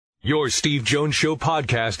Your Steve Jones Show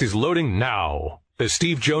podcast is loading now. The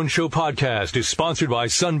Steve Jones Show podcast is sponsored by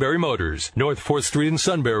Sunbury Motors, North 4th Street in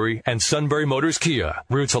Sunbury, and Sunbury Motors Kia,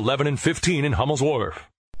 routes 11 and 15 in Hummel's Wharf.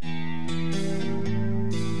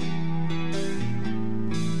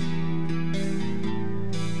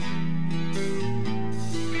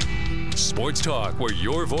 Sports talk where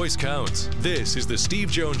your voice counts. This is the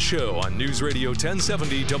Steve Jones Show on News Radio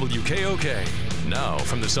 1070 WKOK. Now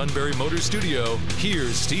from the Sunbury Motors Studio,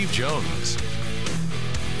 here's Steve Jones.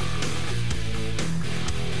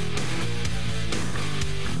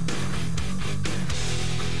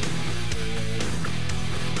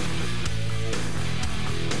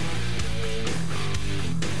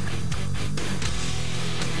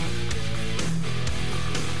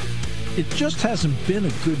 It just hasn't been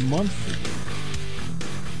a good month for you.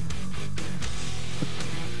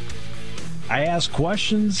 I ask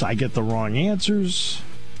questions, I get the wrong answers.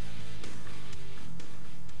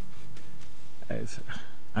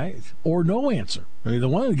 Or no answer. I mean, the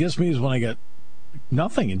one that gets me is when I get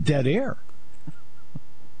nothing and dead air.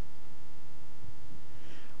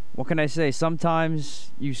 What can I say?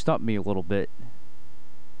 Sometimes you stump me a little bit.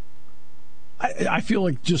 I feel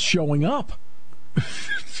like just showing up.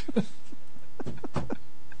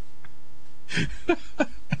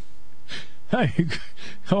 Hey,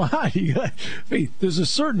 come on. There's a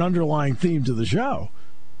certain underlying theme to the show.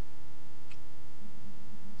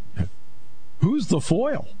 Who's the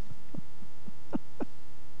foil?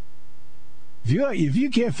 If you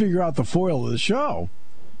can't figure out the foil of the show,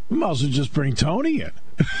 we might as well just bring Tony in.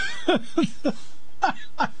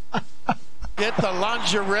 Get the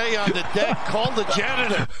lingerie on the deck. Call the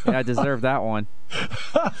janitor. Yeah, I deserve that one.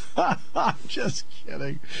 I'm just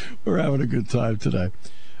kidding. We're having a good time today.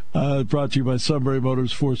 Brought to you by Sunbury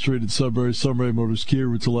Motors, 4th Street in Sunbury. Sunbury Motors Kia,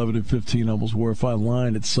 routes 11 and 15, Hummel's Wharf.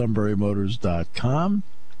 Online at sunburymotors.com.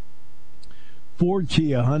 Ford,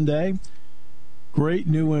 Kia, Hyundai. Great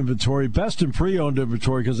new inventory. Best in pre-owned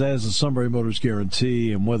inventory because it has a Sunbury Motors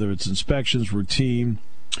guarantee. And whether it's inspections, routine,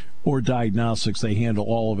 or diagnostics, they handle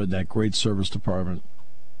all of it in that great service department.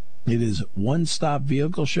 It is one-stop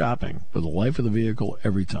vehicle shopping for the life of the vehicle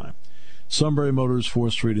every time. Sunbury Motors,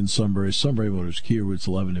 4th Street in Sunbury. Sunbury Motors Kia, routes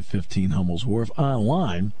 11 and 15, Hummel's Wharf.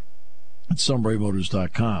 Online at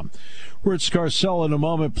sunburymotors.com. We're at Scarcella in a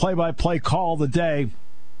moment. Play-by-play call of the day.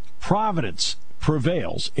 Providence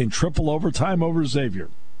prevails in triple overtime over Xavier.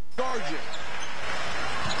 Sergeant.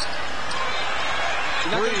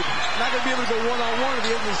 Not going to be able to go one-on-one at the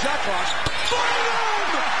end of the shot clock.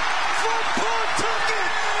 Bynum from Pawtucket!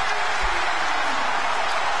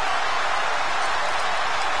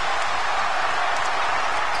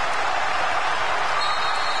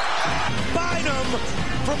 Bynum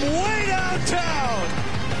from way downtown!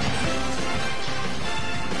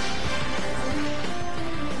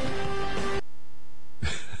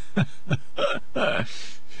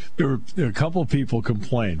 There were a couple of people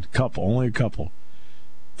complained, only a couple,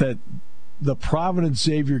 that the Providence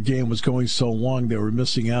Xavier game was going so long they were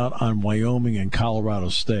missing out on Wyoming and Colorado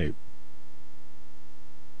State.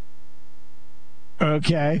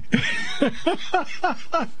 Okay.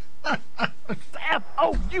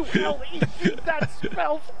 F-O-U-L-E-D, that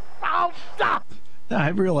spells foul. Now, I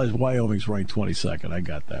realize Wyoming's ranked 22nd. I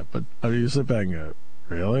got that. But I mean, you sit back and go,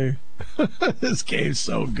 really? This game's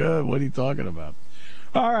so good. What are you talking about?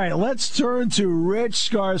 All right, let's turn to Rich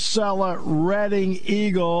Scarcella, Reading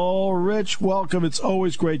Eagle. Rich, welcome. It's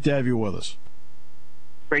always great to have you with us.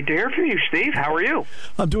 Great to hear from you, Steve. How are you?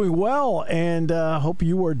 I'm doing well, and hope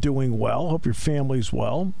you are doing well. Hope your family's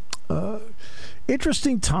well.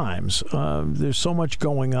 Interesting times. There's so much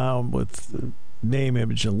going on with name,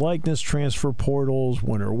 image, and likeness, transfer portals,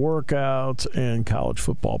 winter workouts, and college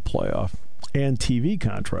football playoff, and TV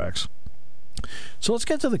contracts. So let's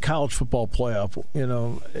get to the college football playoff. You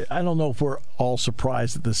know, I don't know if we're all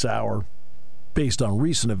surprised at this hour. Based on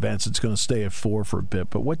recent events, it's going to stay at 4 for a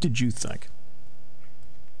bit. But what did you think?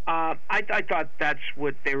 I thought that's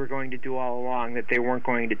what they were going to do all along, that they weren't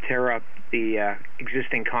going to tear up the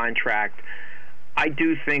existing contract. I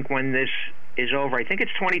do think when this is over, I think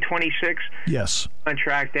it's 2026. Yes.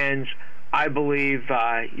 Contract ends. I believe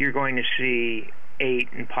you're going to see 8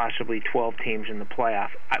 and possibly 12 teams in the playoff.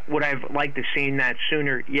 Would I have liked to have seen that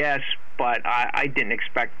sooner? Yes, but I didn't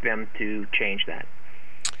expect them to change that.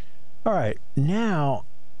 All right. Now,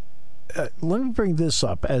 let me bring this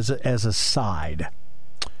up as a side.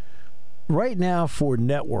 Right now, for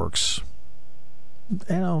networks,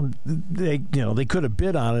 they could have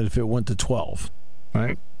bid on it if it went to 12,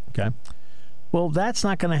 right? Okay. Well, that's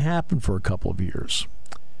not going to happen for a couple of years.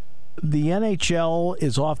 The NHL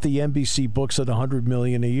is off the NBC books at $100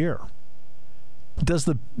 million a year. Does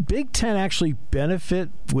the Big Ten actually benefit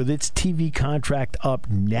with its TV contract up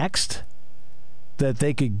next that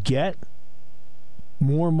they could get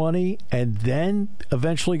more money and then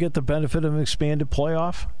eventually get the benefit of an expanded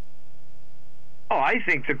playoff? Oh, I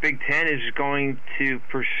think the Big Ten is going to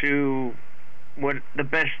pursue what the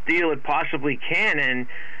best deal it possibly can, and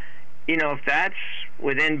if that's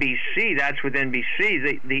with NBC, that's with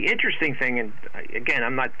NBC. The interesting thing, and again,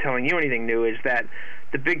 I'm not telling you anything new, is that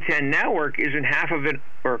the Big Ten network isn't half of it,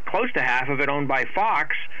 or close to half of it, owned by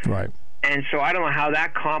Fox. Right. And so I don't know how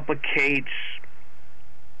that complicates,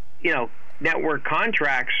 network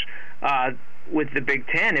contracts with the Big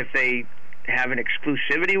Ten if they have an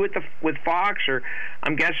exclusivity with Fox, or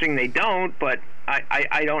I'm guessing they don't, but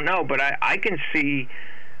I don't know. But I can see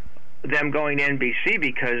them going to NBC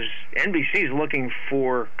because NBC is looking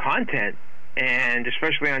for content, and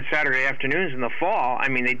especially on Saturday afternoons in the fall. I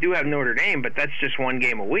mean, they do have Notre Dame, but that's just one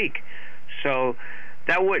game a week, so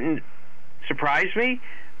that wouldn't surprise me.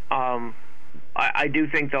 I do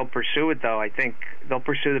think they'll pursue it, though. I think they'll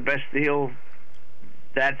pursue the best deal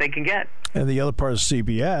that they can get. And the other part is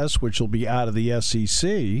CBS, which will be out of the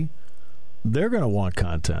SEC. They're going to want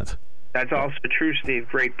content. That's also true, Steve.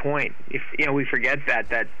 Great point. If we forget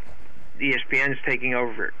that ESPN is taking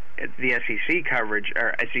over the SEC coverage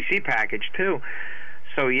or SEC package too.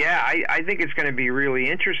 So yeah, I think it's going to be really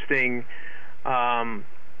interesting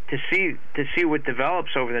to see what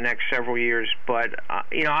develops over the next several years. But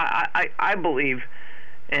I believe,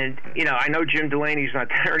 and I know Jim Delaney's not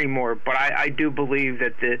there anymore, but I do believe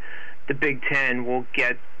that the Big Ten will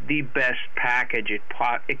get the best package it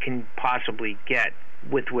can possibly get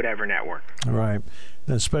with whatever network. Right.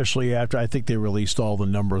 Especially after, I think they released all the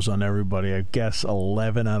numbers on everybody. I guess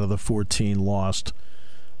 11 out of the 14 lost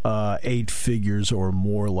 8 figures or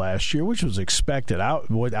more last year, which was expected.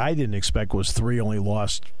 What I didn't expect was 3 only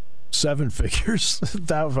lost 7 figures.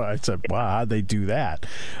 I said, wow, how'd they do that?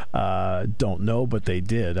 Don't know, but they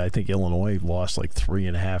did. I think Illinois lost like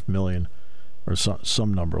 $3.5 million or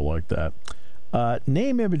some number like that.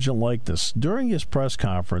 Name, image, and likeness. During his press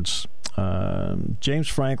conference, James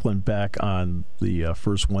Franklin, back on the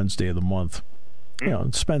first Wednesday of the month,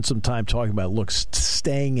 spent some time talking about,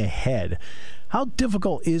 staying ahead. How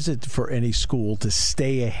difficult is it for any school to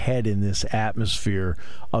stay ahead in this atmosphere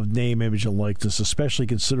of name, image, and likeness, especially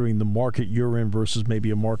considering the market you're in versus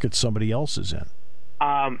maybe a market somebody else is in?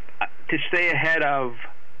 To stay ahead of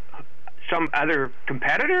some other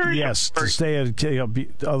competitors? Yes, to stay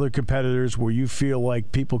at other competitors where you feel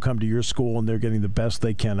like people come to your school and they're getting the best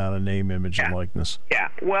they can out of name, image, and likeness. Yeah,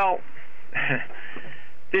 well,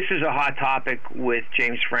 this is a hot topic with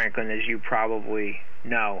James Franklin, as you probably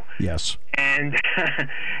know. Yes. And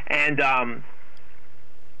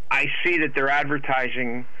I see that they're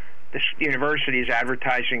advertising, this university is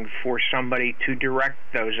advertising for somebody to direct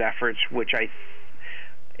those efforts, which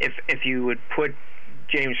if you would put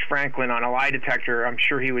James Franklin on a lie detector, I'm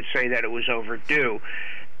sure he would say that it was overdue.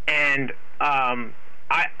 And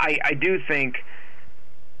I do think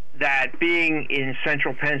that being in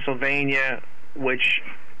central Pennsylvania,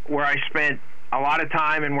 where I spent a lot of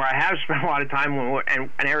time and where I have spent a lot of time, and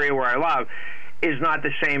an area where I love, is not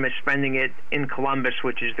the same as spending it in Columbus,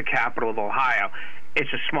 which is the capital of Ohio.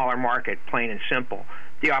 It's a smaller market, plain and simple.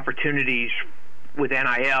 The opportunities with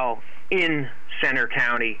NIL in Center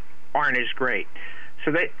County aren't as great.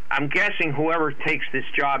 So I'm guessing whoever takes this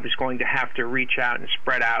job is going to have to reach out and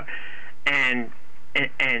spread out and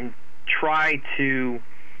try to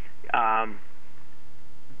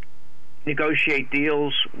negotiate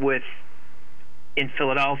deals in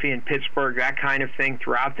Philadelphia and Pittsburgh, that kind of thing,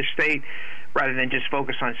 throughout the state, rather than just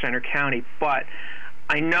focus on Center County. But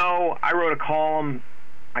I know I wrote a column,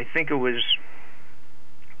 I think it was,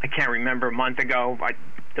 I can't remember, a month ago.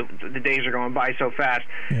 The days are going by so fast.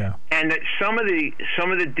 Yeah. And that some of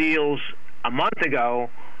the deals a month ago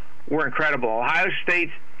were incredible. Ohio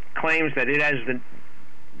State claims that it has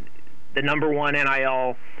the number one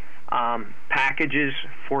NIL packages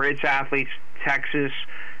for its athletes. Texas,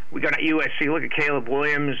 we got USC. Look at Caleb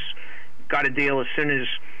Williams, got a deal as soon as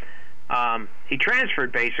he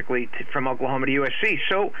transferred, basically, from Oklahoma to USC.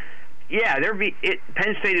 So, yeah,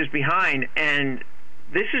 Penn State is behind, and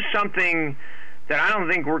this is something that I don't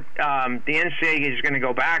think the NCAA is going to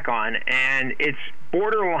go back on, and it's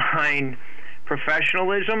borderline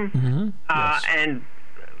professionalism. Mm-hmm. Yes. And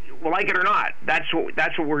like it or not, that's what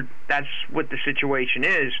the situation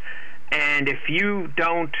is. And if you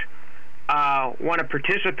don't want to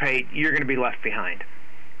participate, you're going to be left behind.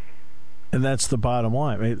 And that's the bottom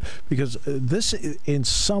line, right? Because this, in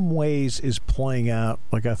some ways, is playing out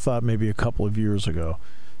like I thought maybe a couple of years ago,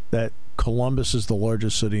 that Columbus is the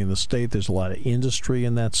largest city in the state. There's a lot of industry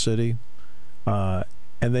in that city.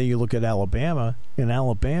 And then you look at Alabama. In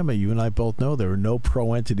Alabama, you and I both know there are no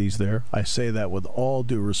pro entities there. I say that with all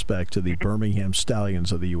due respect to the Birmingham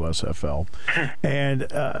Stallions of the USFL. And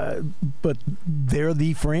but they're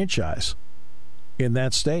the franchise in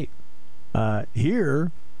that state.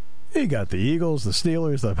 Here, you got the Eagles, the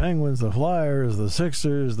Steelers, the Penguins, the Flyers, the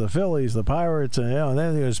Sixers, the Phillies, the Pirates, and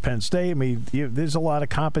then there's Penn State. I mean, there's a lot of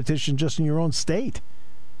competition just in your own state.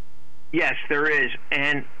 Yes, there is.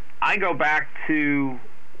 And I go back to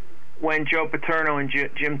when Joe Paterno and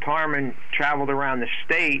Jim Tarman traveled around the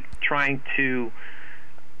state trying to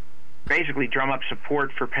basically drum up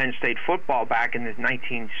support for Penn State football back in the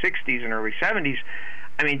 1960s and early 70s.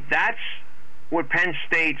 I mean, that's what Penn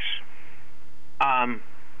State's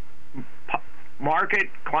market,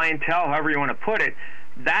 clientele, however you want to put it,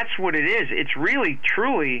 that's what it is. It's really,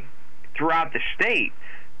 truly throughout the state.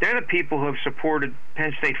 They're the people who have supported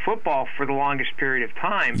Penn State football for the longest period of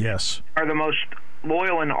time. Yes. Are the most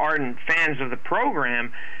loyal and ardent fans of the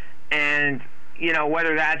program. And,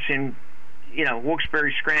 whether that's in,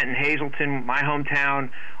 Wilkes-Barre, Scranton, Hazleton, my hometown,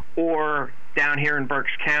 or down here in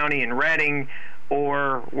Berks County in Reading,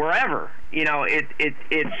 or wherever,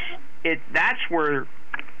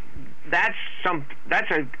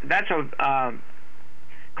 that's a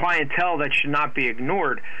clientele that should not be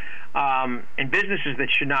ignored, and businesses that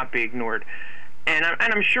should not be ignored. And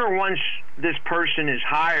I'm sure once this person is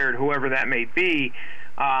hired, whoever that may be,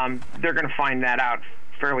 they're going to find that out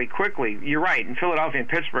fairly quickly. You're right. In Philadelphia and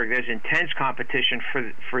Pittsburgh, there's intense competition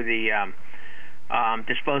for the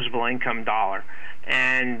disposable income dollar,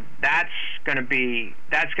 and that's going to be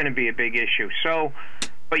a big issue. So,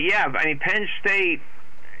 but yeah, I mean, Penn State.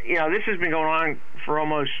 This has been going on for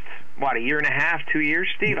almost a year and a half, 2 years,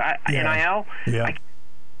 Steve. NIL. Yeah.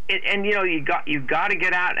 You got to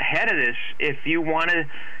get out ahead of this if you want to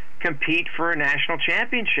compete for a national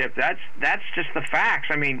championship. That's just the facts.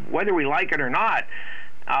 I mean, whether we like it or not,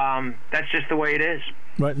 that's just the way it is.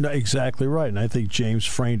 Right, no, exactly right. And I think James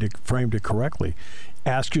framed it correctly.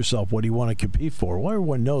 Ask yourself, what do you want to compete for? Well,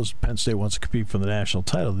 everyone knows Penn State wants to compete for the national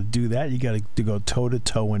title. To do that, you got to go toe to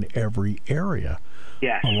toe in every area.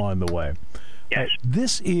 Yes. Along the way. Yes.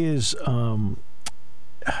 This is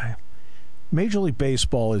Major League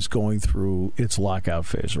Baseball is going through its lockout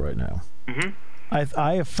phase right now. Mm-hmm.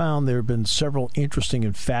 I have found there have been several interesting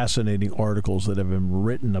and fascinating articles that have been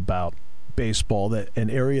written about baseball, that an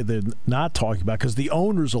area they're not talking about because the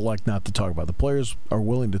owners elect not to talk about. The players are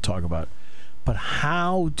willing to talk about. But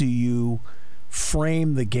how do you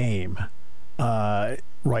frame the game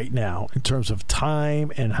right now in terms of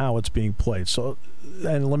time and how it's being played? So,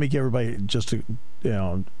 and let me give everybody just to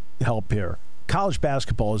help here. College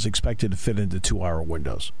basketball is expected to fit into 2-hour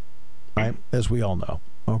windows, right? As we all know.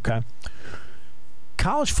 Okay.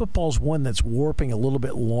 College football is one that's warping a little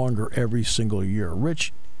bit longer every single year.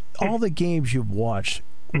 Rich, all the games you've watched,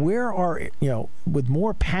 where are with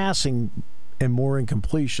more passing and more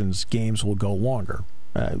incompletions, games will go longer.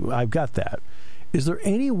 I've got that. Is there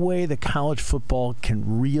any way that college football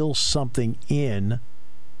can reel something in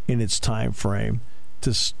its time frame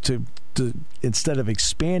to instead of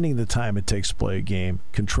expanding the time it takes to play a game,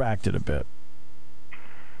 contract it a bit?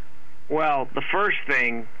 Well, the first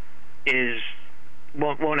thing is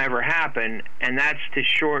won't ever happen, and that's to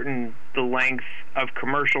shorten the length of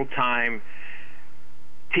commercial time,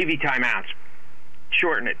 TV timeouts.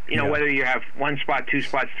 Shorten it. Whether you have 1 spot, 2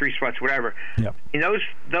 spots, 3 spots, whatever. Yep.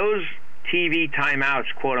 Those TV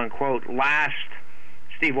timeouts, quote unquote, last,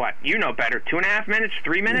 Steve, what? You know better. 2.5 minutes,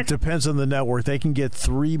 3 minutes? It depends on the network. They can get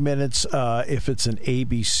 3 minutes if it's an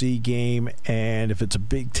ABC game, and if it's a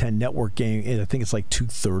Big Ten network game, I think it's like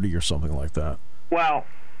 2:30 or something like that. Well,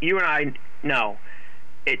 you and I know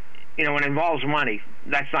it. When it involves money,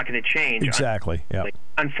 that's not going to change. Exactly. Yeah.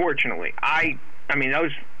 Unfortunately, I mean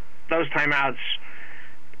those timeouts,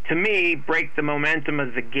 to me, break the momentum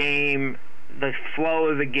of the game, the flow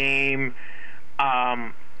of the game.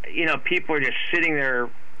 People are just sitting there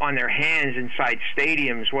on their hands inside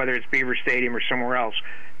stadiums, whether it's Beaver Stadium or somewhere else.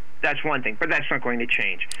 That's one thing, but that's not going to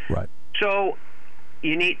change. Right. So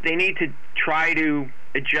they need to try to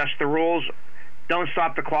adjust the rules. Don't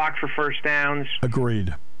stop the clock for first downs.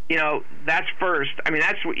 Agreed. That's first. I mean,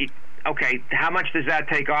 that's what okay, how much does that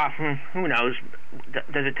take off? Who knows?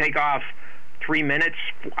 Does it take off 3 minutes?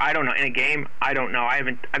 I don't know. In a game, I don't know.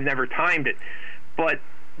 I've never timed it. But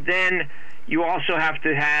then you also have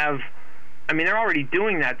to have, I mean, they're already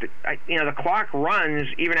doing that. The clock runs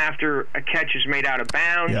even after a catch is made out of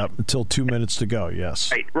bounds. Yeah, until 2 minutes to go,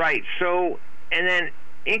 yes. Right. So, and then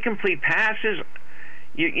incomplete passes,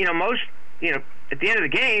 most, at the end of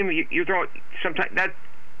the game, you throw sometimes that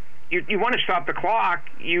you want to stop the clock,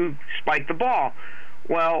 you spike the ball.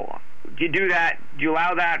 Well, do you do that? Do you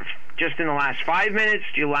allow that just in the last 5 minutes?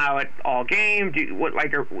 Do you allow it all game?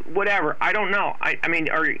 Or whatever? I don't know. I mean,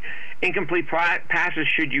 are incomplete passes?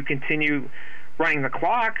 Should you continue running the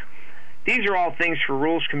clock? These are all things for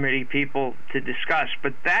Rules Committee people to discuss,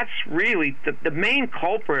 but that's really the main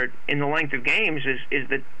culprit in the length of games is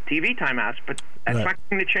the TV timeouts, but that's not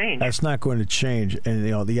going to change. That's not going to change. And,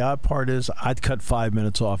 the odd part is I'd cut 5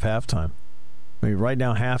 minutes off halftime. I mean, right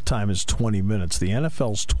now halftime is 20 minutes. The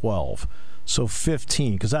NFL's 12, so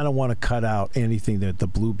 15, because I don't want to cut out anything that the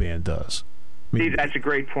blue band does. Steve, that's a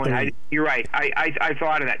great point. You're right. I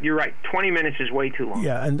thought of that. You're right. 20 minutes is way too long.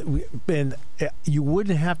 Yeah, and you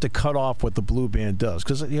wouldn't have to cut off what the blue band does,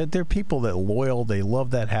 because there are people that loyal. They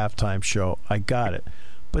love that halftime show. I got it.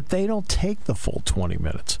 But they don't take the full 20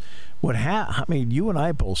 minutes. I mean, you and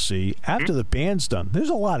I both see, after the band's done, there's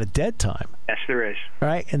a lot of dead time. Yes, there is.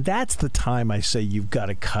 Right? And that's the time I say you've got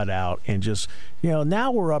to cut out and just,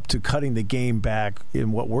 now we're up to cutting the game back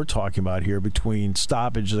in what we're talking about here between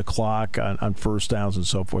stoppage of the clock on first downs and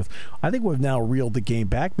so forth. I think we've now reeled the game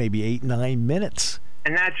back maybe 8-9 minutes.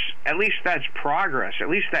 And at least that's progress. At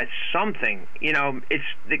least that's something.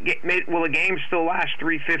 Will the game still last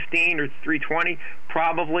 3:15 or 3:20?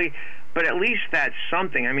 Probably. But at least that's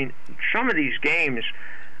something. I mean, some of these games,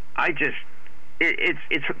 it's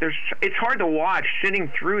hard to watch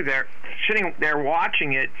sitting there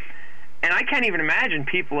watching it, and I can't even imagine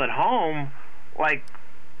people at home,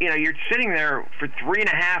 you're sitting there for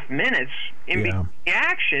 3.5 minutes in the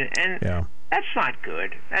action, and that's not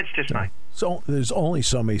good. That's just not. So there's only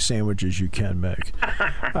so many sandwiches you can make. All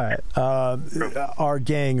right. Our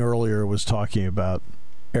gang earlier was talking about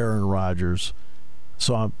Aaron Rodgers.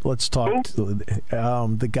 So let's talk to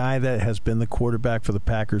the guy that has been the quarterback for the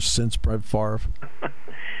Packers since Brett Favre.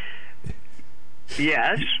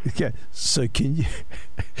 Yes. Okay. So can you,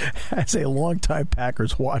 as a longtime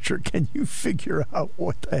Packers watcher, can you figure out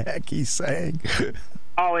what the heck he's saying?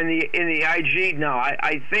 Oh, in the IG, no.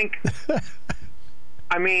 I think.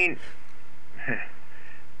 I mean,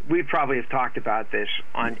 we probably have talked about this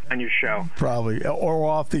on your show. Probably, or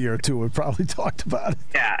off the air too. We probably talked about it.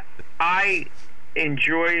 Yeah, I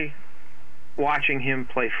enjoy watching him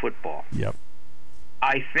play football. Yep.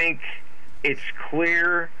 I think it's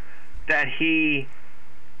clear that he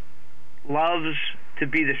loves to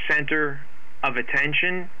be the center of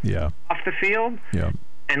attention off the field. Yeah.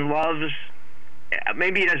 And loves,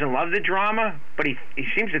 maybe he doesn't love the drama, but he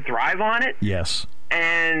seems to thrive on it. Yes.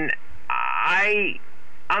 And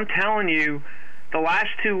I'm telling you, the last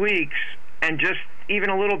 2 weeks, and just even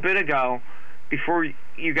a little bit ago, before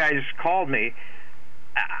you guys called me,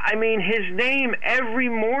 I mean, his name every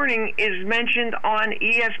morning is mentioned on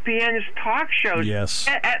ESPN's talk shows. Yes.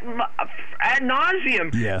 Ad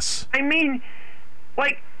nauseum. Yes. I mean,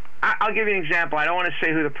 I'll give you an example. I don't want to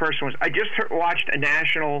say who the person was. I just watched a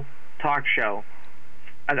national talk show.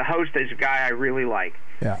 The host is a guy I really like.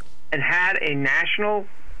 Yeah. And had a national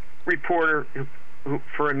reporter who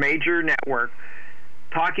for a major network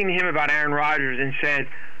talking to him about Aaron Rodgers and said,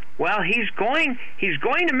 well, he's going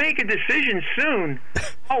to make a decision soon.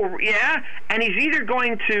 Oh, yeah? And he's either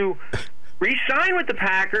going to re-sign with the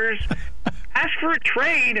Packers, ask for a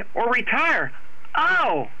trade, or retire.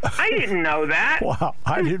 Oh, I didn't know that. Wow,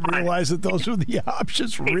 I didn't realize that those were the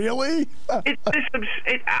options. Really? They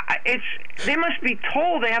must be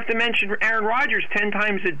told they have to mention Aaron Rodgers 10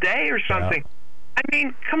 times a day or something. Yeah. I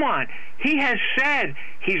mean, come on. He has said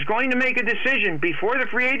he's going to make a decision before the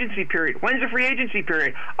free agency period. When's the free agency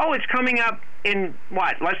period? Oh, it's coming up in,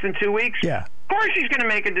 less than 2 weeks? Yeah. Of course he's going to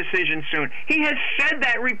make a decision soon. He has said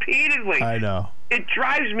that repeatedly. I know. It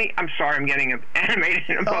drives me. I'm sorry, I'm getting animated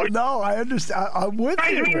and emotional. No, I understand. I'm with you.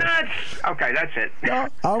 It drives me nuts. Okay, that's it. No,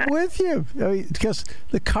 I'm with you. I mean, because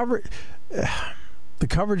the coverage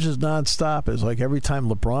is nonstop. It's like every time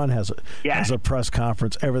LeBron has a press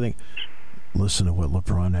conference, everything. Listen to what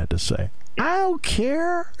LeBron had to say. I don't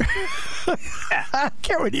care. I don't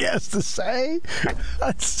care what he has to say.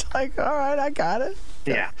 It's like, all right, I got it.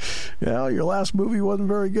 Yeah. Your last movie wasn't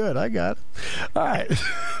very good. I got it. All right.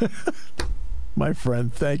 My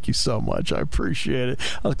friend, thank you so much. I appreciate it.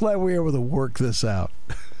 I was glad we were able to work this out.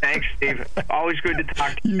 Thanks, Steve. Always good to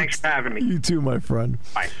talk to you. Thanks for having me. You too, my friend.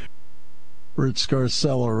 Bye. Rich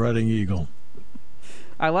Scarcella, Reading Eagle.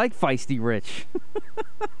 I like Feisty Rich.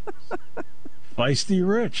 Feisty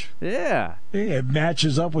Rich. Yeah. Hey, it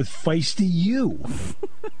matches up with Feisty You.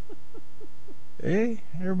 Hey,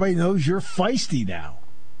 everybody knows you're feisty now.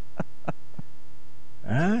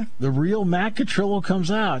 The real Matt Catrillo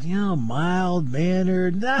comes out.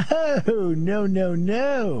 Mild-mannered. No.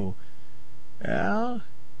 Well,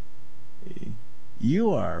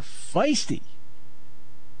 you are feisty.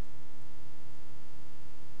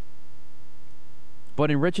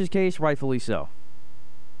 But in Rich's case, rightfully so.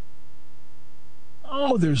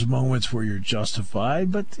 Oh, there's moments where you're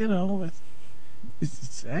justified, but,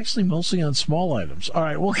 it's actually mostly on small items. All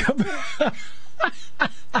right, we'll come back.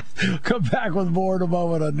 Come back with more in a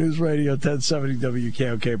moment on News Radio 1070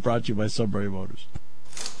 WKOK, brought to you by Sunbury Motors.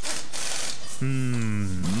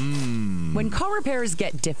 When car repairs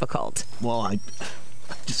get difficult, Well, I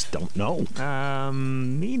just don't know.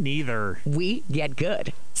 Me neither. we get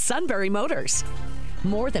good. Sunbury Motors.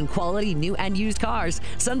 More than quality new and used cars,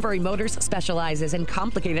 Sunbury Motors specializes in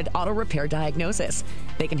complicated auto repair diagnosis.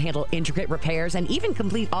 They can handle intricate repairs and even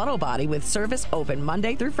complete auto body with service open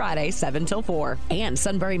Monday through Friday, 7 till 4. And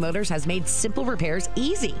Sunbury Motors has made simple repairs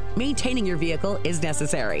easy. Maintaining your vehicle is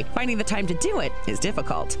necessary. Finding the time to do it is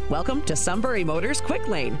difficult. Welcome to Sunbury Motors Quick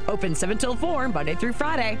Lane. Open 7 till 4, Monday through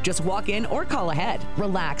Friday. Just walk in or call ahead.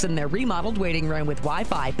 Relax in their remodeled waiting room with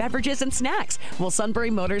Wi-Fi, beverages, and snacks. While Sunbury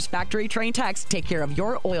Motors factory trained techs take care of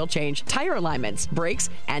your oil change, tire alignments, brakes,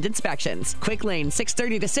 and inspections. Quick Lane,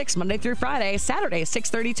 6:30 to 6, Monday through Friday, Saturday,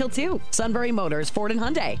 6:30 till 2. Sunbury Motors, Ford and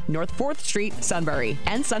Hyundai, North 4th Street, Sunbury.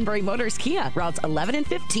 And Sunbury Motors Kia, routes 11 and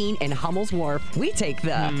 15 in Hummel's Wharf. We take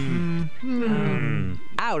the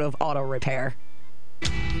out of auto repair.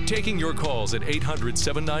 Taking your calls at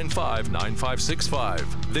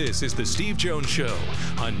 800-795-9565. This is the Steve Jones Show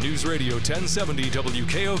on News Radio 1070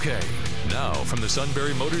 WKOK. Now from the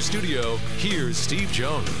Sunbury Motors Studio, here's Steve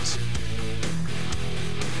Jones.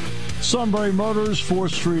 Sunbury Motors,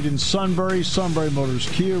 4th Street in Sunbury. Sunbury Motors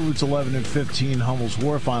Kia, routes 11 and 15, Hummel's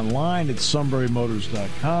Wharf. Online at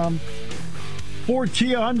sunburymotors.com. Ford,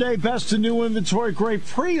 Kia, Hyundai, best in new inventory, great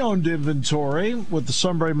pre-owned inventory with the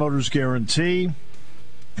Sunbury Motors Guarantee.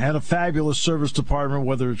 And a fabulous service department,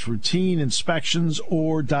 whether it's routine inspections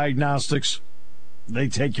or diagnostics. They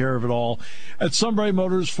take care of it all. At Sunbury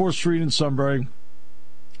Motors, 4th Street in Sunbury.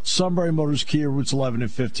 Sunbury Motors Kia, routes 11 and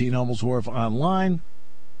 15, Hummel's Wharf. Online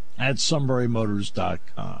at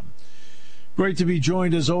sunburymotors.com. Great to be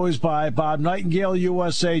joined, as always, by Bob Nightingale,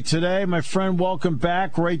 USA Today. My friend, welcome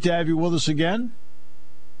back. Great to have you with us again.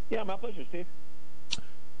 Yeah, my pleasure, Steve.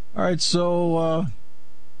 All right, so,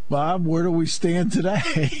 Bob, where do we stand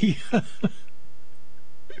today?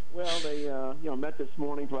 Well, they met this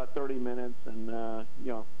morning for about 30 minutes, and they're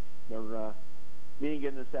meeting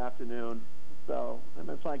again this afternoon. So, and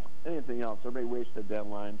it's like anything else. Everybody waits the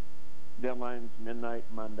deadline. Deadline's midnight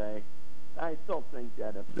Monday. I still think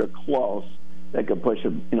that if they're close, they could push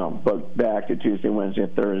it, back to Tuesday, Wednesday,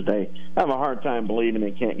 Thursday. I have a hard time believing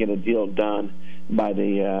they can't get a deal done by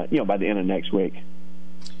the by the end of next week.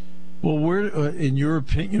 Well, where, in your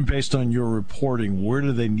opinion, based on your reporting, where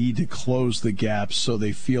do they need to close the gap so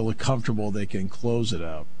they feel comfortable they can close it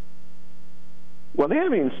out? Well, they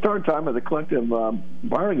haven't even started talking about the collective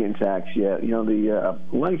bargaining tax yet, the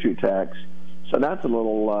luxury tax. So that's a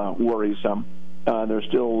little worrisome. They're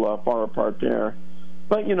still far apart there.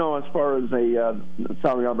 But, as far as a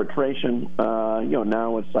salary arbitration,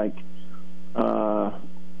 now it's like,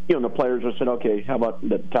 the players have said, okay, how about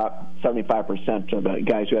the top 75% of the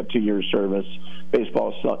guys who have 2 years service?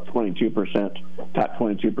 Baseball is 22%, top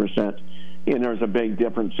 22%. And there's a big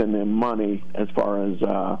difference in the money as far as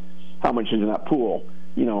how much is in that pool.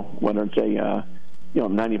 Whether it's a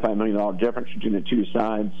 $95 million difference between the two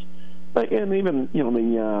sides. But, and even,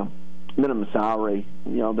 the minimum salary,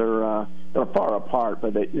 they're far apart,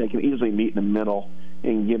 but they can easily meet in the middle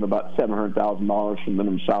and give about $700,000 for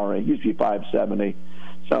minimum salary. It used to be $570,000.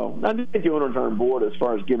 So I think the owners are on board as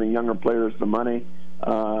far as giving younger players the money.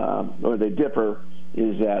 Where they differ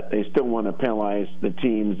is that they still want to penalize the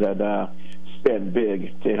teams that spend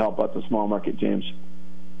big to help out the small market teams.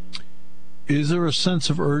 Is there a sense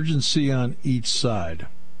of urgency on each side?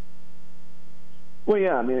 Well,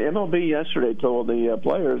 yeah. MLB yesterday told the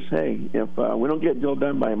players, hey, if we don't get a deal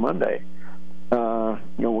done by Monday, we're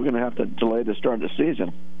going to have to delay the start of the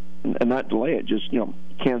season. And not delay it, just,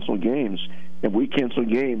 cancel games. If we cancel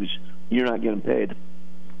games, you're not getting paid.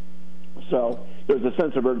 So there's a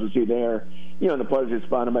sense of urgency there. The players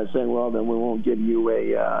responded by saying, well, then we won't give you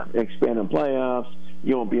a expanded playoffs.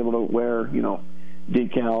 You won't be able to wear,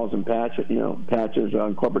 decals and patches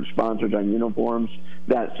on corporate sponsors on uniforms,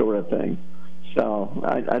 that sort of thing. So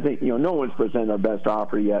I think, no one's presented our best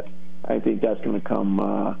offer yet. I think that's going to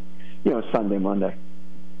come, Sunday, Monday.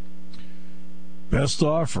 Best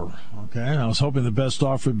offer. Okay. I was hoping the best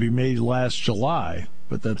offer would be made last July,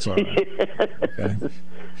 but that's all right. Okay.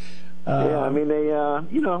 I mean, they,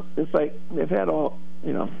 it's like they've had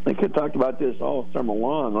they could talk about this all summer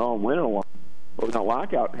long, all winter long. But when the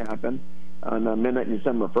lockout happened on midnight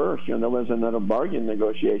December 1st, there was another bargain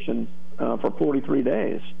negotiation for 43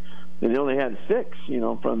 days. And they only had 6,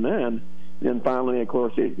 from then. Then finally, of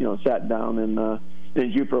course, they, sat down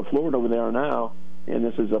in Jupiter, Florida, where they are now. And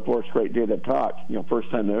this is the 4th straight day they've talked. First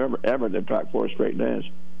time ever they've talked 4 straight days.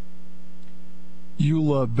 You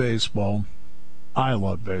love baseball. I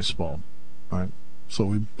love baseball. All right. So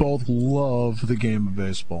we both love the game of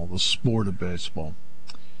baseball, the sport of baseball.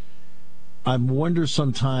 I wonder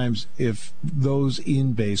sometimes if those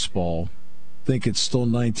in baseball think it's still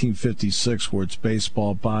 1956 where it's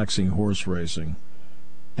baseball, boxing, horse racing,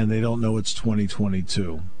 and they don't know it's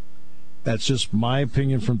 2022. That's just my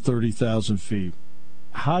opinion from 30,000 feet.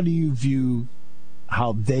 How do you view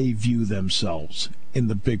how they view themselves in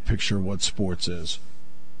the big picture of what sports is?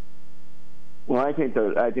 Well, I think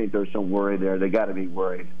there's some worry there. They got to be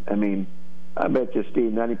worried. I mean, I bet you,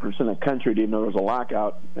 Steve, 90% of the country didn't know there was a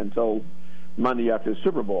lockout until Monday after the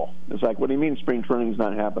Super Bowl. It's like, what do you mean spring training's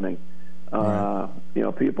not happening? Right.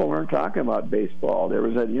 People weren't talking about baseball. There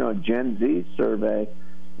was a Gen Z survey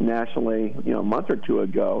nationally, a month or two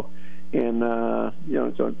ago, and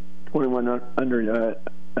so 21 under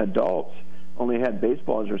adults only had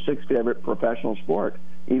baseball as their 6th favorite professional sport,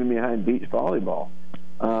 even behind beach volleyball.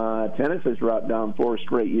 Tennis has dropped down 4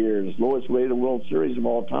 straight years. Lowest rated World Series of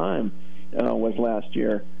all time was last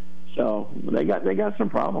year. So they got some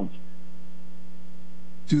problems.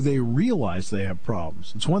 Do they realize they have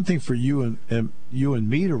problems? It's one thing for you and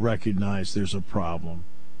me to recognize there's a problem.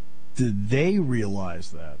 Did they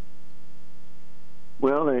realize that?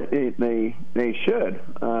 Well, they should.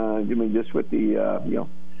 I mean, just with the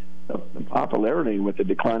the popularity with the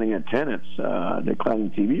declining attendance,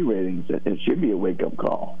 declining TV ratings, it should be a wake-up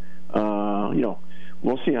call.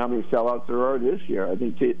 We'll see how many sellouts there are this year. I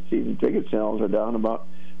think season ticket sales are down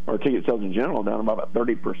or ticket sales in general down about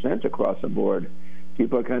 30% across the board.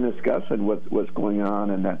 People are kind of discussing what's going on,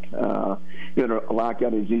 and that a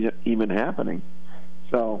lockout is even happening.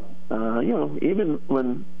 So even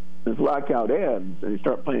when this lockout ends and they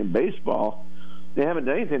start playing baseball, they haven't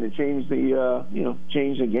done anything to change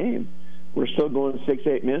the game. We're still going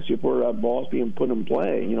 6-8 minutes before balls being put in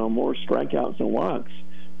play. More strikeouts than walks.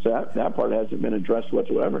 So that part hasn't been addressed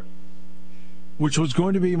whatsoever. Which was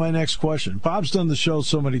going to be my next question. Bob's done the show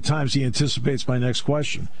so many times he anticipates my next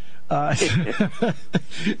question,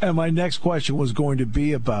 and my next question was going to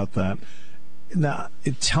be about that. Now,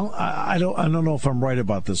 I don't know if I'm right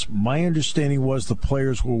about this. My understanding was the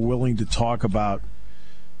players were willing to talk about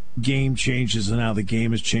game changes and how the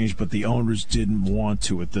game has changed, but the owners didn't want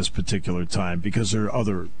to at this particular time because there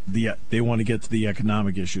are they want to get to the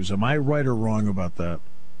economic issues. Am I right or wrong about that?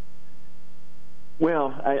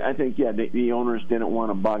 Well, I think, the owners didn't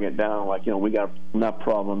want to bog it down. Like, we got enough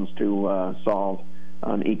problems to solve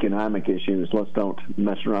on economic issues. Let's don't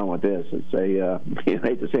mess around with this. It's I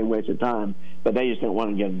hate to say waste of time, but they just didn't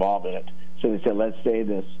want to get involved in it. So they said, let's say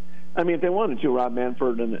this. I mean, if they wanted to, Rob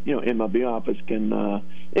Manfred and MLB office can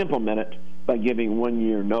implement it by giving 1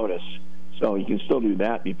 year notice. So you can still do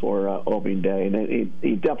that before opening day. And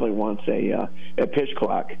he definitely wants a pitch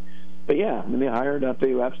clock. But I mean, they hired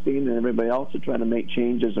Theo Epstein and everybody else to try to make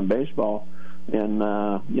changes in baseball, and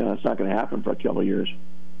it's not going to happen for a couple of years.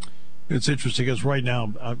 It's interesting because right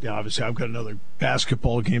now, obviously, I've got another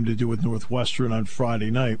basketball game to do with Northwestern on Friday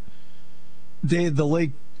night. The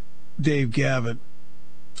late Dave Gavitt,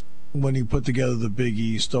 when he put together the Big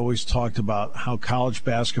East, always talked about how college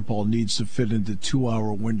basketball needs to fit into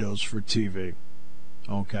 2-hour windows for TV.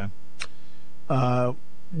 Okay.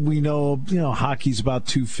 We know, hockey's about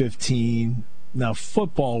 2:15. Now,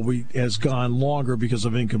 football has gone longer because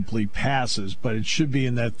of incomplete passes, but it should be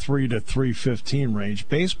in that 3 to 3:15 range.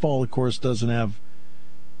 Baseball, of course, doesn't have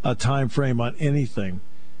a time frame on anything.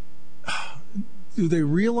 Do they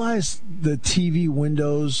realize the TV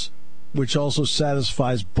windows, which also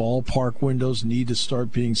satisfies ballpark windows, need to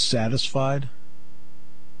start being satisfied?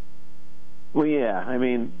 Well, yeah. I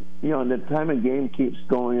mean, the time of game keeps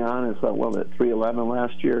going on. It's like, at 3:11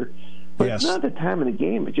 last year. But It's not the time of the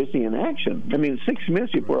game. It's just the inaction. I mean, 6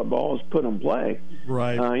 minutes before a ball is put in play.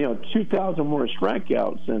 Right. 2,000 more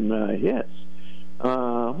strikeouts and hits.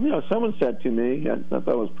 Someone said to me, I thought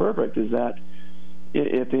that was perfect, is that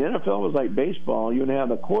if the NFL was like baseball, you'd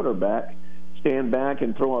have a quarterback stand back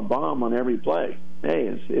and throw a bomb on every play.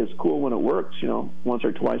 Hey, it's cool when it works, once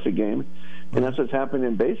or twice a game. And that's what's happening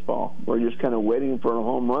in baseball. We're just kind of waiting for a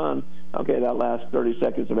home run. Okay, that lasts 30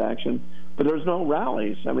 seconds of action. But there's no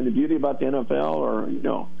rallies. I mean, the beauty about the NFL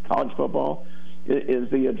or, college football is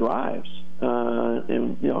the drives.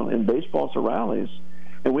 In baseball, it's the rallies,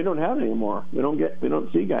 and we don't have it anymore. We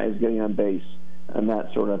don't see guys getting on base and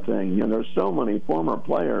that sort of thing. There's so many former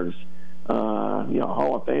players,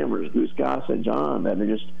 Hall of Famers, Goose Gossett, John, that are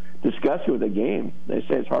just disgusted with the game. They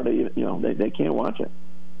say it's hard to, they can't watch it.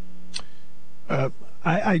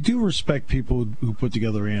 I do respect people who put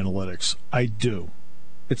together analytics. I do.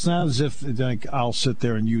 It's not as if I'll sit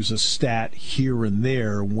there and use a stat here and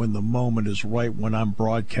there when the moment is right when I'm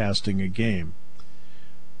broadcasting a game.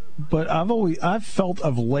 But I've felt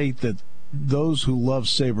of late that those who love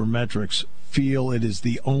sabermetrics feel it is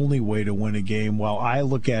the only way to win a game, while I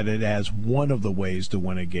look at it as one of the ways to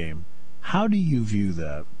win a game. How do you view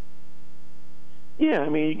that? Yeah, I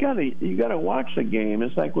mean, you gotta watch the game.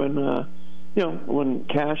 It's like when when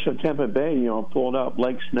Cash of Tampa Bay, pulled out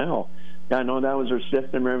Blake Snell. I know that was their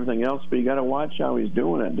system and everything else, but you got to watch how he's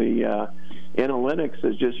doing it. The analytics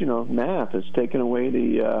is just, math. It's taking away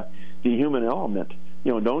the human element.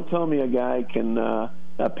 Don't tell me a guy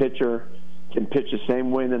a pitcher can pitch the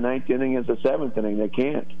same way in the ninth inning as the seventh inning. They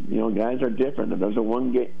can't. Guys are different. If there's a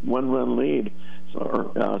one-run lead,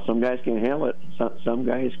 some guys can handle it. Some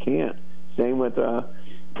guys can't. Same with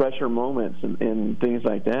pressure moments and things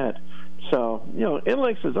like that. So,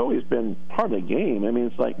 analytics has always been part of the game. I mean,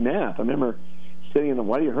 it's like math. I remember sitting in the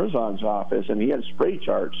Whitey Herzog's office, and he had spray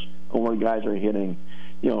charts on where guys are hitting,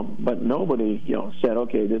 but nobody, said,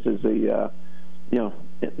 okay, this is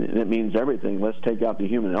it means everything. Let's take out the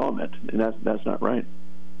human element, and that's not right.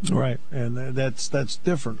 Right, and that's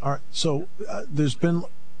different. All right, so there's been,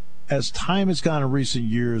 as time has gone in recent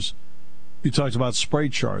years, you talked about spray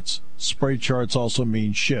charts. Spray charts also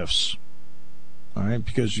mean shifts. All right,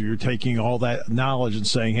 because you're taking all that knowledge and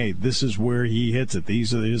saying, hey, this is where he hits it.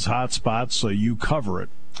 These are his hot spots, so you cover it.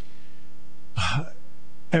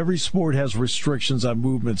 Every sport has restrictions on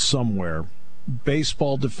movement somewhere.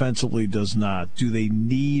 Baseball defensively does not. Do they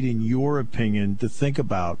need, in your opinion, to think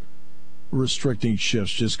about restricting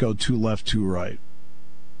shifts, just go two left, two right?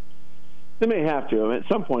 They may have to. At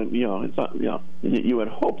some point, it's not, you would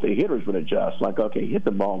hope the hitters would adjust, like, okay, hit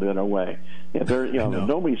the ball the other way. If there, if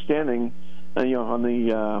nobody's standing on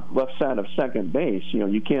the left side of second base,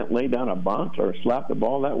 you can't lay down a bunt or slap the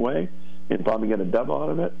ball that way and probably get a double out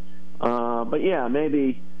of it. But yeah,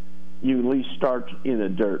 maybe you at least start in the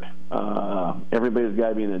dirt. Everybody's got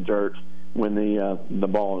to be in the dirt when the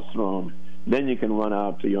ball is thrown. Then you can run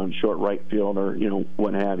out to on short right field or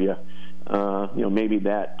what have you. Maybe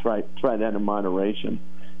that try that in moderation.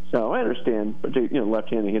 So I understand,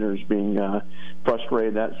 left-handed hitters being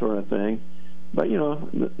frustrated, that sort of thing. But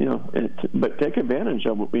but take advantage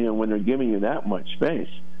of when they're giving you that much space.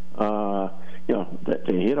 To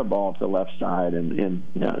hit a ball to the left side, and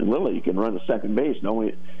literally you can run to second base.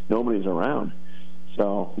 Nobody's around.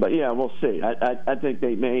 So, but yeah, we'll see. I think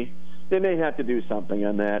they may have to do something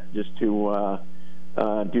on that, just to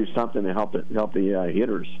do something to help the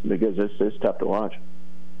hitters, because it's tough to watch.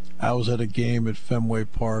 I was at a game at Fenway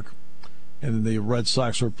Park, and the Red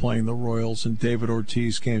Sox were playing the Royals, and David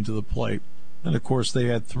Ortiz came to the plate. And, of course, they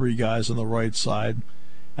had three guys on the right side.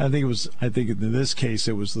 I think in this case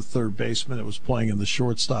it was the third baseman that was playing in the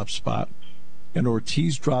shortstop spot. And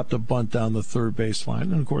Ortiz dropped a bunt down the third baseline.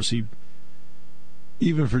 And, of course,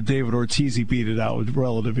 even for David Ortiz, he beat it out with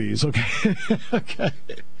relative ease. Okay. Okay.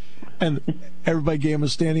 And everybody gave him a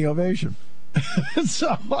standing ovation.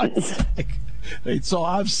 So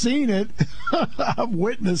I've seen it. I've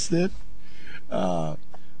witnessed it.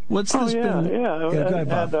 What's this been? I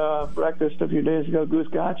had breakfast a few days ago. Goose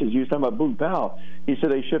Gotches. You was talking about Boog Powell. He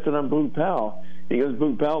said they shifted on Boog Powell. He goes,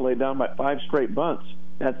 Boog Powell laid down by 5 straight bunts.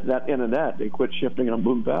 That's that end of that. They quit shifting on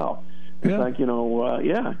Boog Powell. It's like,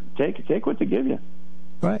 take what they give you.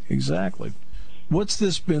 Right, exactly. What's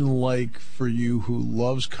this been like for you, who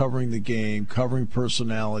loves covering the game, covering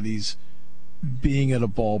personalities, being at a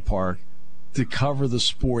ballpark, to cover the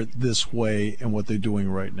sport this way and what they're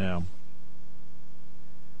doing right now?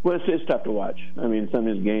 Well, it's tough to watch. I mean, some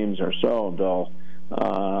of his games are so dull.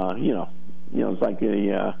 It's like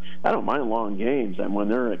I don't mind long games, and when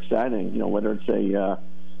they're exciting, whether it's some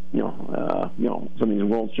of these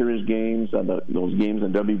World Series games, those games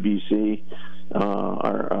in WBC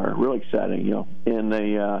are really exciting, And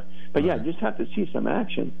but yeah, just have to see some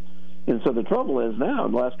action. And so the trouble is now,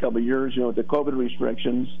 in the last couple of years, with the COVID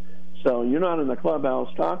restrictions, so you're not in the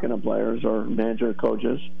clubhouse talking to players or manager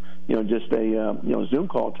coaches. Just a Zoom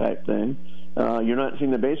call type thing. You're not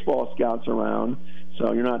seeing the baseball scouts around,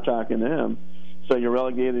 so you're not talking to them. So you're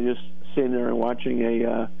relegated to just sitting there and watching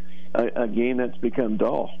a game that's become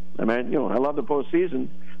dull. I mean, I love the postseason.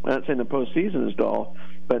 I'm not saying the postseason is dull,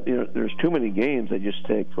 but there's too many games that just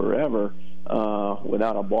take forever,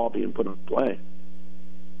 without a ball being put in play.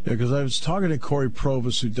 Yeah, because I was talking to Corey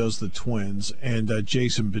Provis, who does the Twins, and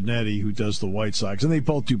Jason Benetti, who does the White Sox, and they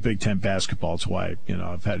both do Big Ten basketball. That's why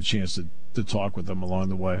I've had a chance to talk with them along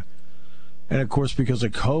the way. And, of course, because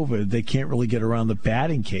of COVID, they can't really get around the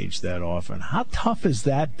batting cage that often. How tough has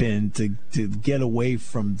that been to get away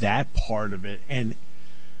from that part of it? And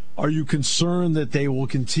are you concerned that they will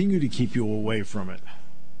continue to keep you away from it?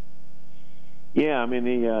 Yeah, I mean,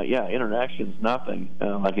 the interaction's nothing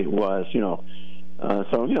like it was, the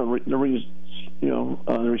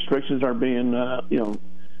restrictions are being,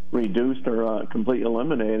 reduced or completely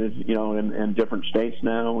eliminated, in different states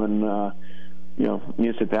now and,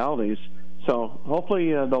 municipalities. So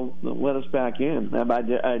hopefully they'll let us back in.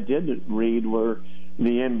 I did read where the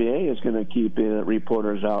NBA is going to keep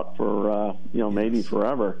reporters out for, maybe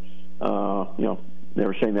forever. They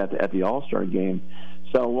were saying that at the All-Star game.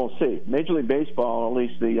 So we'll see. Major League Baseball, at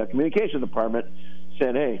least the communications department,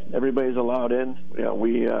 said, "Hey, everybody's allowed in.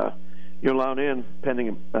 You're allowed in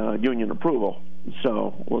pending union approval."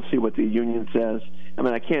 So we'll see what the union says. I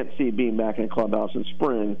mean, I can't see being back in a clubhouse in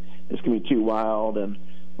spring. It's going to be too wild, and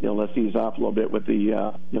let's ease off a little bit with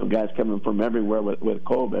the guys coming from everywhere with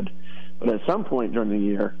COVID. But at some point during the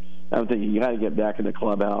year, I think you got to get back in the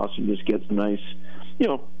clubhouse and just get some nice,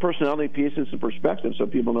 personality pieces and perspective so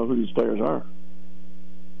people know who these players are.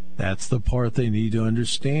 That's the part they need to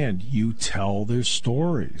understand. You tell their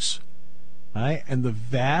stories, right? And the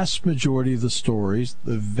vast majority of the stories,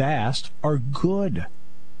 are good,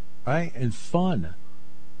 right, and fun.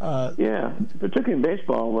 Yeah, particularly in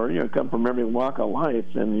baseball, where you come from every walk of life,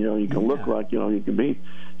 and you can look like you can be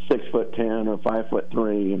 6'10" or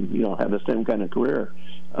 5'3" and have the same kind of career.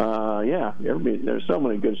 There's so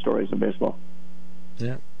many good stories in baseball.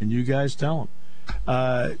 Yeah, and you guys tell them.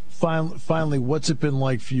 Finally, what's it been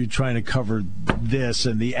like for you trying to cover this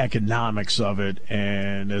and the economics of it,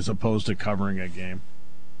 and as opposed to covering a game?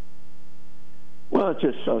 Well, it's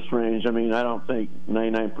just so strange. I mean, I don't think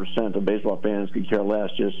 99% of baseball fans could care less.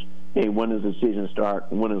 Just, hey, when does the season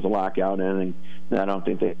start? When is the lockout ending? And I don't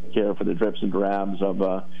think they care for the drips and drabs of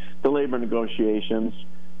the labor negotiations.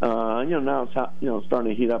 Now it's starting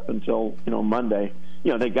to heat up until Monday.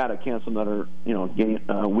 They got to cancel another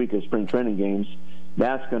week of spring training games.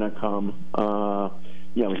 That's going to come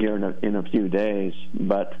here in a few days.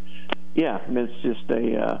 But it's just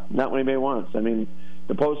not what anybody wants. I mean,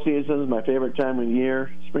 the postseason is my favorite time of the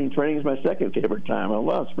year. Spring training is my second favorite time. I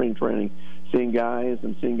love spring training, seeing guys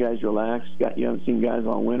relax. You haven't seen guys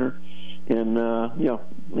all winter, and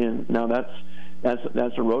and now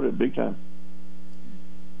that's eroded big time.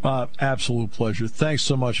 Absolute pleasure. Thanks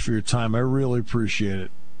so much for your time. I really appreciate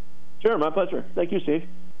it. Sure, my pleasure. Thank you, Steve.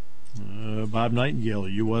 Bob Nightingale,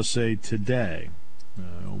 USA Today.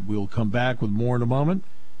 We'll come back with more in a moment.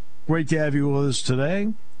 Great to have you with us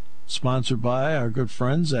today. Sponsored by our good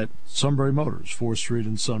friends at Sunbury Motors, 4th Street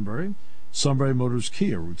in Sunbury. Sunbury Motors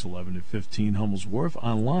Kia, routes 11 and 15, Hummels Wharf.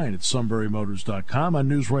 Online at sunburymotors.com on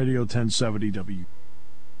News Radio 1070 W.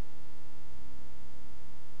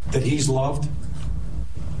 That he's loved,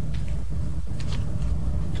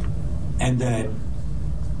 and that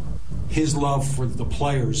his love for the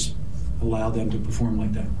players allowed them to perform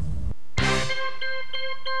like that.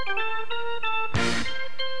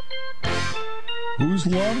 Who's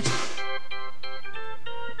loved?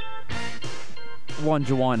 One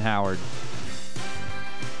Juwan Howard.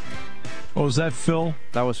 Oh, is that Phil?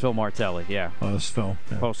 That was Phil Martelli, yeah. Oh, that's Phil.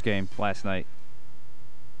 Yeah. Post game last night.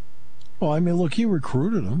 Well, I mean, look, he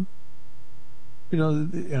recruited him.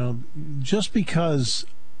 Just because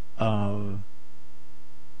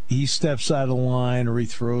he steps out of line or he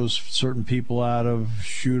throws certain people out of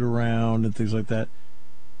shoot around and things like that,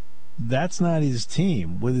 that's not his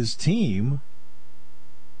team. With his team,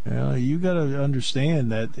 you got to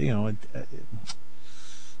understand that,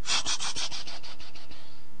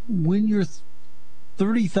 when you're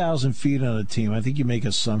 30,000 feet on a team, I think you make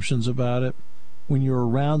assumptions about it. When you're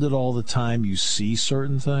around it all the time, you see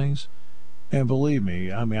certain things. And believe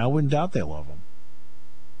me, I mean, I wouldn't doubt they love him.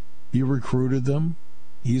 He recruited them.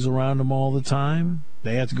 He's around them all the time.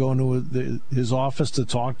 They have to go into his office to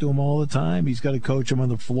talk to him all the time. He's got to coach them on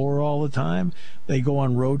the floor all the time. They go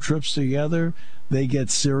on road trips together. They get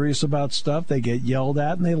serious about stuff. They get yelled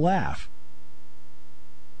at, and they laugh.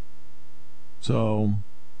 So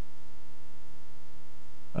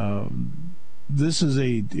this is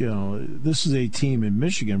a team in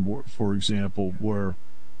Michigan, for example, where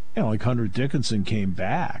like Hunter Dickinson came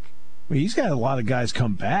back. I mean, he's got a lot of guys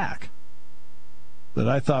come back. that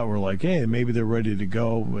I thought were like, hey, maybe they're ready to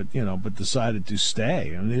go, but decided to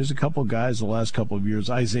stay. I mean, there's a couple of guys the last couple of years.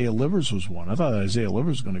 Isaiah Livers was one. I thought Isaiah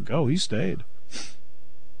Livers was going to go. He stayed.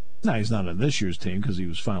 Now, he's not on this year's team because he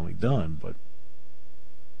was finally done, but,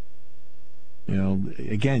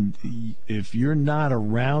 again, if you're not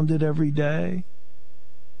around it every day,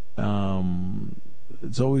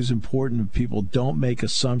 it's always important that people don't make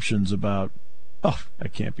assumptions about, oh,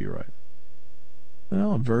 that can't be right.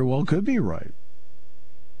 Well, it very well could be right.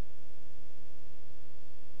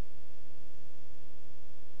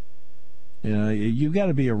 You've got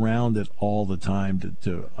to be around it all the time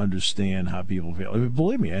to understand how people feel. I mean,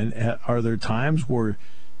 believe me, and are there times where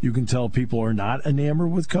you can tell people are not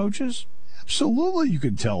enamored with coaches? Absolutely, you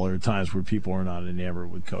can tell there are times where people are not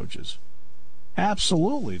enamored with coaches.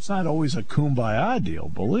 Absolutely. It's not always a kumbaya deal,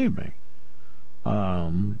 believe me.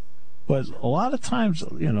 But a lot of times,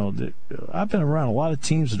 I've been around a lot of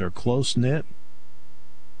teams that are close-knit.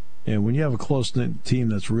 And when you have a close-knit team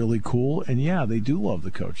that's really cool, and yeah, they do love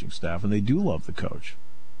the coaching staff, and they do love the coach.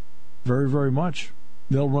 Very, very much.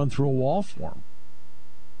 They'll run through a wall for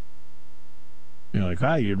him.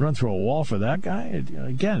 Like, you'd run through a wall for that guy?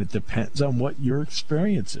 Again, it depends on what your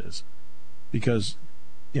experience is. Because,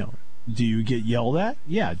 do you get yelled at?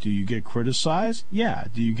 Yeah. Do you get criticized? Yeah.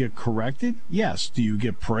 Do you get corrected? Yes. Do you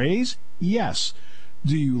get praise? Yes.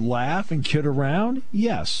 Do you laugh and kid around?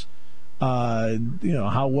 Yes.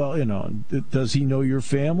 How well, does he know your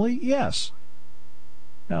family? Yes.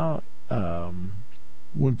 Now,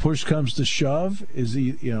 when push comes to shove, is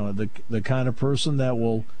he, the kind of person that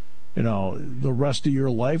will, the rest of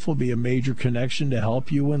your life will be a major connection to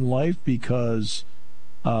help you in life because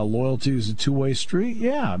loyalty is a two-way street?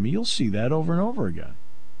 Yeah, I mean, you'll see that over and over again.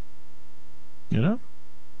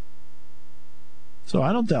 So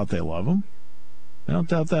I don't doubt they love him. I don't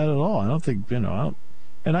doubt that at all. I don't think,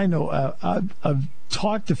 and I know I've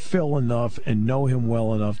talked to Phil enough and know him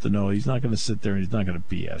well enough to know he's not going to sit there and he's not going to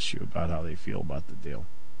BS you about how they feel about the deal.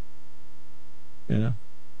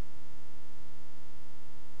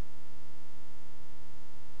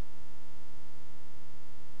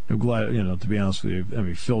 I'm glad, to be honest with you, I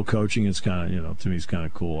mean, Phil coaching is kind of, to me, it's kind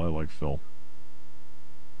of cool. I like Phil.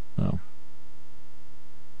 Oh.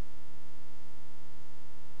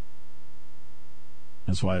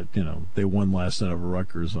 That's why, they won last night over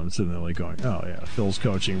Rutgers. I'm sitting there like going, oh, yeah, Phil's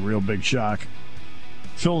coaching. Real big shock.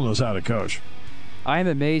 Phil knows how to coach. I am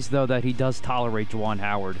amazed, though, that he does tolerate Juwan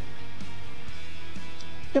Howard.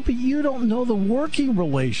 Yeah, but you don't know the working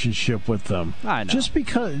relationship with them. I know. Just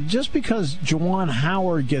because Juwan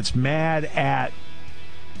Howard gets mad at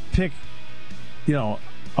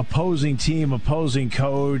opposing team, opposing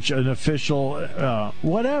coach, an official,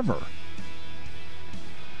 whatever.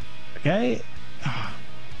 Okay?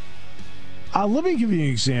 Let me give you an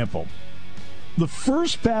example. The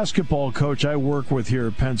first basketball coach I worked with here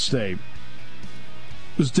at Penn State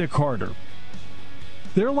was Dick Harter.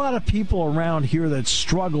 There are a lot of people around here that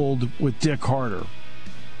struggled with Dick Harter.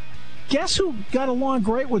 Guess who got along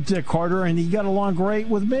great with Dick Harter and he got along great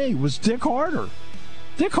with me? It was Dick Harter.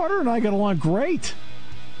 Dick Harter and I got along great.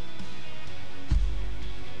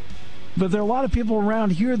 But there are a lot of people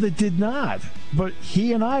around here that did not. But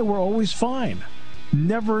he and I were always fine.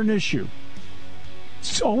 Never an issue.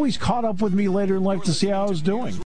 He's always caught up with me later in life to see how I was doing.